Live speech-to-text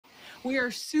We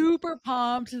are super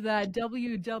pumped that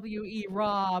WWE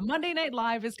Raw Monday Night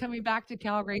Live is coming back to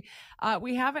Calgary.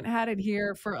 We haven't had it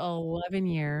here for 11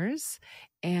 years,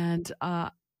 and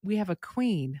we have a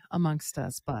queen amongst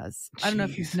us, Buzz. I don't know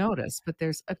if you've noticed, but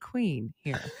there's a queen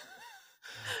here.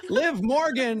 Liv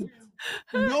Morgan,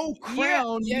 no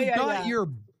crown. You got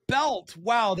your belt.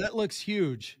 Wow, that looks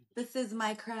huge. This is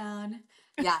my crown.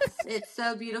 Yes, it's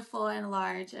so beautiful and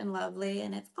large and lovely,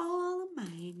 and it's all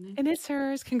mine. And it's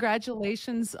hers.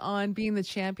 Congratulations on being the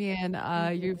champion.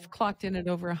 You've clocked in at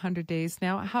over 100 days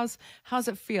now. How's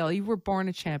it feel? You were born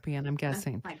a champion, I'm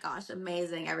guessing. Oh my gosh,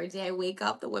 amazing. Every day I wake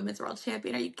up, the women's world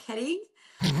champion. Are you kidding?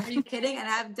 Are you kidding? And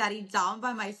I have Daddy Dom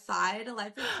by my side.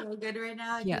 Life is so good right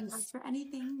now. I can't ask for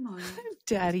anything more.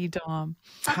 Daddy Dom.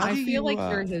 I feel like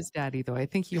you're his daddy, though. I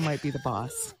think you might be the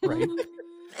boss, right?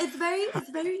 It's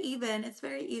very even. It's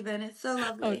very even. It's so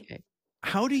lovely. Okay.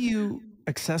 How do you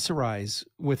accessorize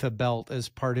with a belt as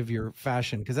part of your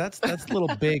fashion? Because that's a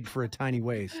little big for a tiny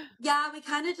waist. Yeah, we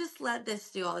kind of just let this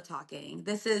do all the talking.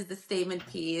 This is the statement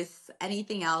piece.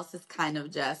 Anything else is kind of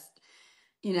just,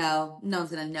 no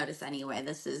one's going to notice anyway.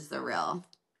 This is the real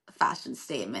fashion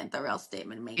statement, the real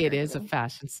statement maker. It is a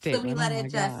fashion statement. So we let it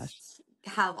just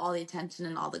have all the attention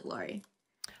and all the glory.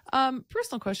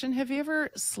 Personal question. Have you ever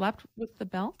slept with the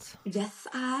belt? Yes,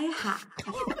 I have.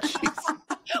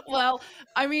 Well,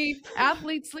 I mean,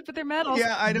 athletes sleep with their medals.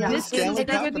 Yeah, I know. It's a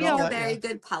very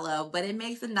good pillow, but it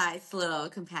makes a nice little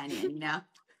companion,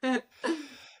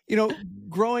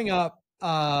 Growing up,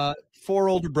 4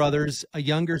 older brothers, a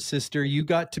younger sister, you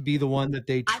got to be the one that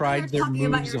they tried their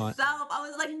moves on. I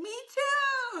was like, me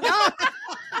too.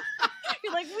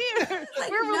 You're like,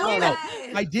 No.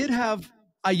 I did have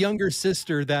a younger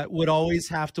sister that would always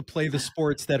have to play the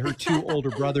sports that her 2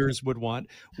 older brothers would want.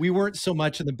 We weren't so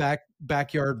much in the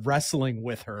backyard wrestling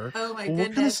with her. Oh my goodness.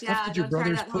 What kind of stuff did your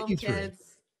brothers put you through?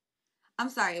 I'm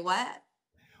sorry, what?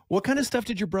 What kind of stuff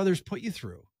did your brothers put you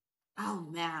through? Oh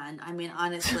man. I mean,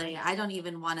 honestly, I don't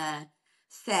even want to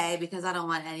say, because I don't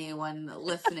want anyone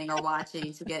listening or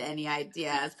watching to get any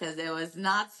ideas, because it was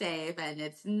not safe and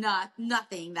it's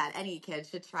nothing that any kid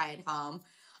should try at home.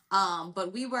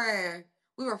 But we were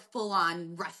full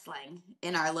on wrestling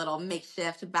in our little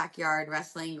makeshift backyard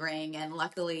wrestling ring. And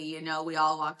luckily, we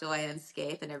all walked away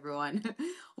unscathed and everyone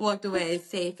walked away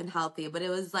safe and healthy. But it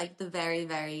was like the very,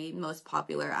 very most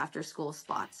popular after school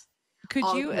spots. Could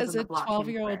you, as a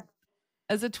 12-year-old,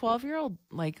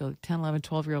 like a 10, 11,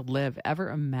 12-year-old Liv, ever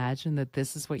imagine that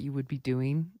this is what you would be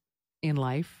doing in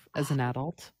life as an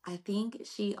adult? I think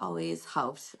she always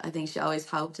hoped.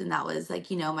 And that was like,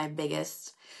 my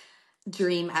biggest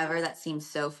dream ever. That seems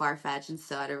so far-fetched and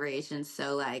so out of reach and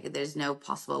so like there's no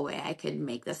possible way I could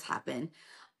make this happen.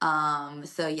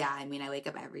 So yeah, I mean, I wake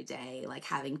up every day like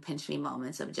having pinch me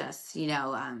moments of just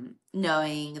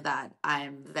knowing that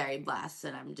I'm very blessed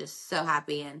and I'm just so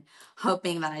happy and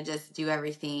hoping that I just do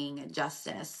everything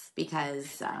justice,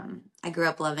 because I grew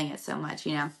up loving it so much.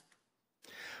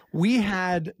 We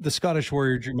had the Scottish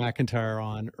Warrior Drew McIntyre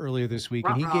on earlier this week,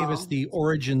 and he gave us the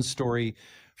origin story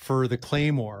for the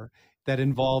Claymore that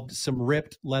involved some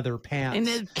ripped leather pants. And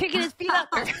then kicking his feet up,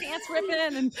 their pants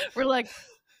ripping, and we're like,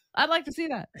 I'd like to see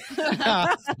that.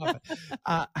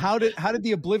 How did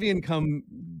the Oblivion come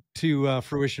to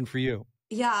fruition for you?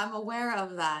 Yeah, I'm aware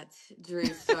of that Drew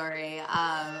story.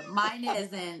 Mine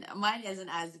isn't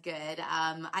as good.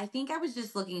 I think I was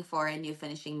just looking for a new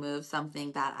finishing move,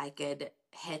 something that I could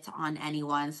hit on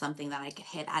anyone, something that I could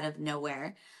hit out of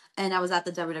nowhere. And I was at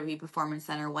the WWE Performance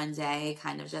Center one day,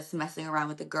 kind of just messing around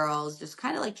with the girls, just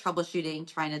kind of like troubleshooting,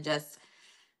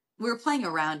 we were playing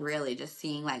around really, just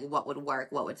seeing like what would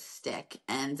work, what would stick.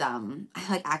 And I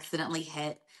like accidentally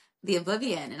hit the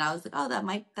Oblivion, and I was like, oh, that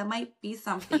might be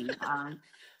something.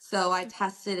 So I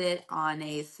tested it on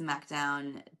a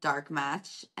SmackDown dark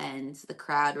match, and the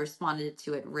crowd responded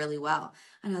to it really well.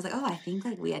 And I was like, oh, I think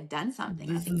like we had done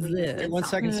something. I think we did One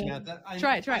second, something. Samantha.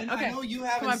 Try it. Okay. I know you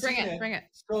haven't Come on, seen bring it.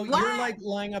 So What? you're like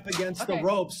lying up against the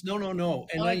ropes. No.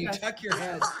 And then you tuck your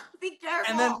head. Be careful.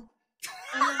 And then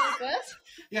like this?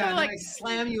 yeah, and like, then I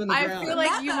slam you in the ground. I feel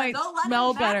like you might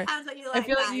smell better. I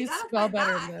feel like you smell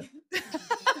better than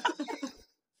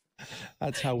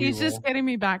That's how we He's roll. just getting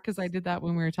me back because I did that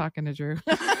when we were talking to Drew.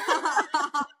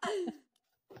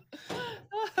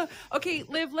 Okay,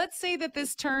 Liv, let's say that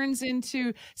this turns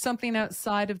into something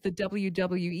outside of the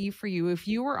WWE for you. If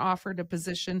you were offered a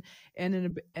position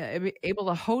and able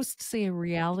to host, say, a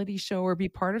reality show or be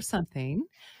part of something,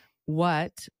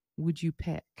 what would you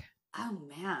pick? Oh,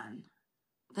 man.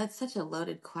 That's such a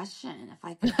loaded question. If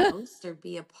I could host or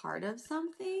be a part of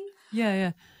something?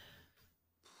 Yeah.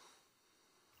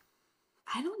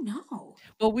 I don't know.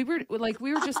 Well, we were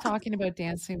just talking about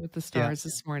Dancing with the Stars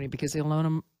this morning because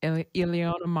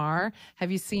Ileana Mar,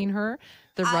 have you seen her?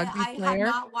 The rugby I have player?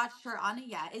 not watched her on it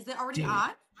yet. Is it already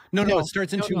on? No, it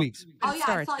starts in 2 weeks. Oh, yeah,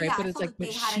 starts, right? But I it's saw like, that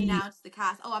they had announced the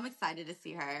cast. Oh, I'm excited to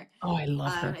see her. Oh, I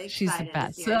love her. She's the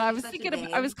best. So I was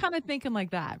thinking, I was kind of thinking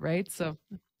like that, right? So,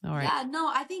 all right. Yeah, no,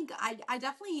 I think I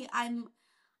definitely,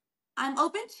 I'm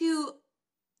open to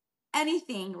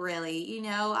anything really, you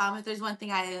know. If there's one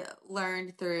thing I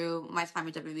learned through my time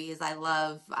at WWE is I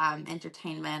love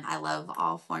entertainment. I love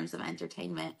all forms of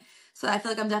entertainment. So I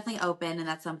feel like I'm definitely open, and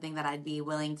that's something that I'd be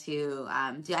willing to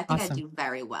do. I think I do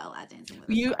very well at Dancing with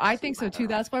the Stars. I think so too.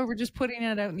 That's why we're just putting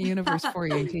it out in the universe for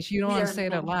you in case you don't want to say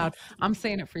it out loud. I'm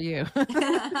saying it for you.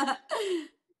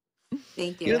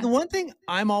 Thank you. You know, the one thing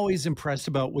I'm always impressed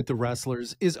about with the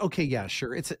wrestlers is, okay, yeah,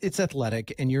 sure, it's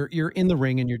athletic and you're in the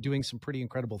ring and you're doing some pretty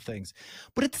incredible things,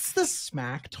 but it's the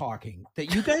smack talking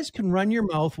that you guys can run your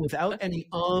mouth without any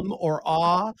or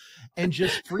ah and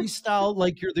just freestyle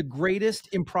like you're the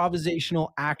greatest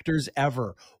improvisational actors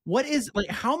ever. What is, like,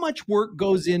 how much work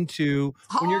goes into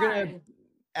when you're gonna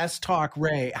talk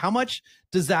Ray? How much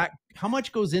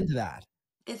goes into that?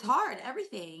 It's hard.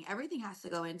 Everything has to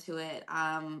go into it.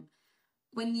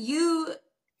 When you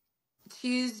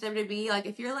choose WWE, like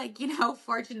if you're like,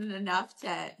 fortunate enough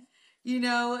to,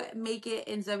 make it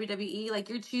in WWE, like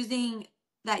you're choosing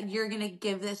that you're going to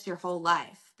give this your whole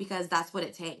life because that's what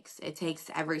it takes. It takes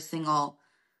every single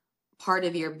part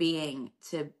of your being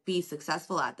to be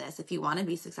successful at this. If you want to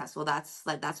be successful, that's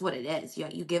what it is.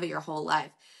 You give it your whole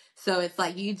life. So it's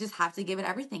like, you just have to give it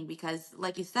everything because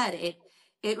like you said,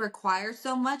 it requires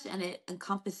so much and it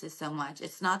encompasses so much.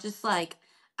 It's not just like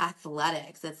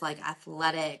athletics. It's like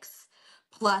athletics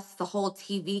plus the whole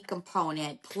TV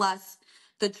component, plus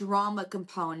the drama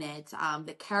component,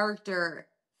 the character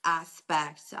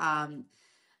aspect.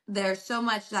 There's so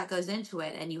much that goes into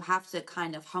it and you have to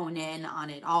kind of hone in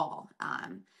on it all.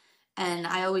 And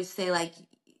I always say, like,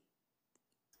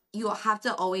 you have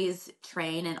to always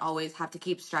train and always have to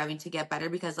keep striving to get better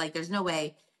because, like, there's no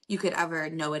way you could ever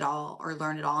know it all or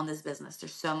learn it all in this business.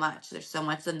 There's so much.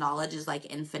 The knowledge is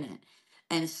like infinite.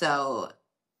 And so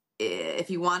if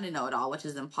you want to know it all, which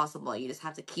is impossible, you just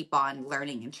have to keep on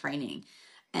learning and training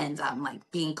and like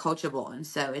being coachable. And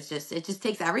so it just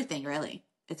takes everything, really.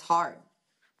 It's hard.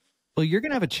 Well, you're going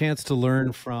to have a chance to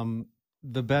learn from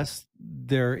the best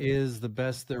there is, the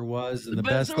best there was, and the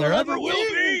best there ever will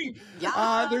be.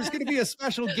 Yeah. There's going to be a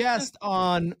special guest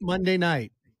on Monday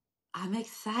night. I'm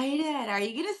excited. Are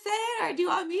you going to say it or do you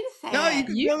want me to say it? No,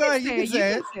 you can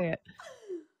say it.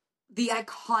 The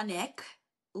iconic,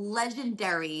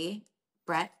 legendary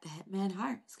Bret The Hitman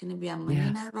Hart. It's going to be on Monday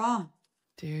Night Raw.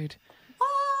 Dude.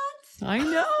 What? I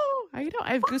know.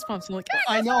 I have goosebumps. I'm like,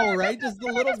 I know, right? Just a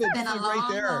little bit. It's been a right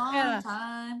there. long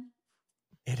time.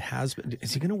 It has been.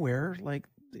 Is he going to wear, like,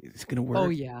 Oh,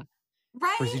 yeah.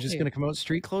 Right? Or is he just going to come out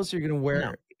street clothes? Or you're going to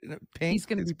wear pink? He's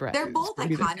going to be Bret. They're both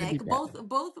iconic.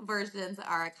 Both versions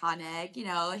are iconic.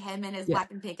 Him in his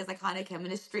black and pink is iconic. Him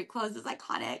in his street clothes is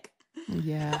iconic.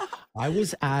 Yeah. I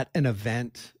was at an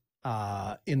event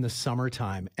in the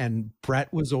summertime and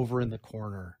Bret was over in the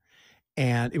corner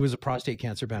and it was a prostate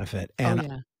cancer benefit.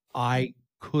 And I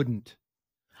couldn't.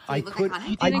 You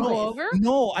didn't go over?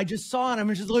 No, I just saw it. I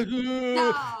was just like,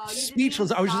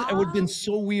 speechless. I would have been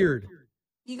so weird.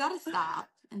 You got to stop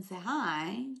and say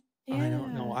hi. Yeah. I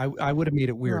don't know. I would have made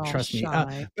it weird. Trust me.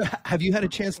 Have you had a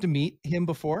chance to meet him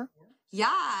before?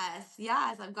 Yes.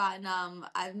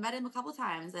 I've met him a couple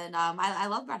times and I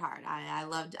love Bret Hart. I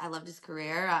loved his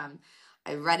career.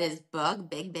 I read his book,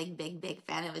 big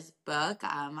fan of his book.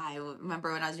 I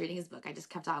remember when I was reading his book, I just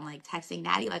kept on like texting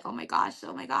Natty, like, oh my gosh,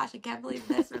 I can't believe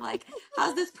this. Or like,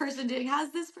 how's this person doing?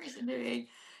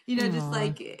 Just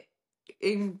like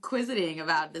inquisiting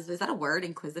about this. Is that a word,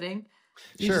 inquisiting?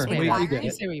 Sure.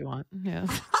 You say what you want. Yeah.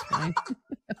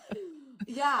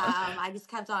 Yeah, I just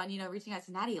kept on, reaching out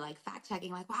to Natty, like fact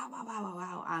checking, like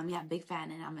wow. Yeah, big fan,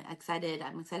 and I'm excited.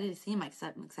 I'm excited to see him. I'm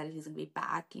excited he's gonna be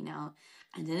back, and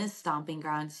in his stomping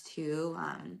grounds too.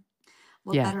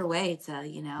 What better way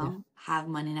to, have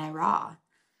Monday Night Raw?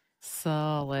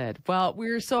 Solid. Well,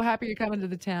 we're so happy you're coming to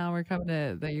the town. You're coming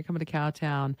to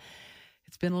Cowtown.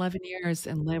 It's been 11 years,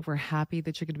 and Liv, we're happy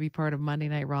that you're going to be part of Monday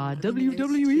Night Raw,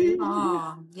 WWE.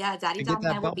 Oh, yeah, Daddy Dom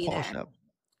and I will be there.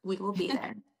 We will be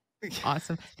there.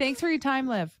 Awesome. Thanks for your time,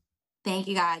 Liv. Thank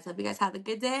you, guys. Hope you guys have a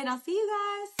good day, and I'll see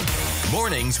you guys.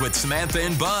 Mornings with Samantha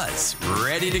and Buzz.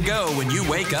 Ready to go when you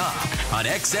wake up on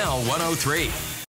XL 103.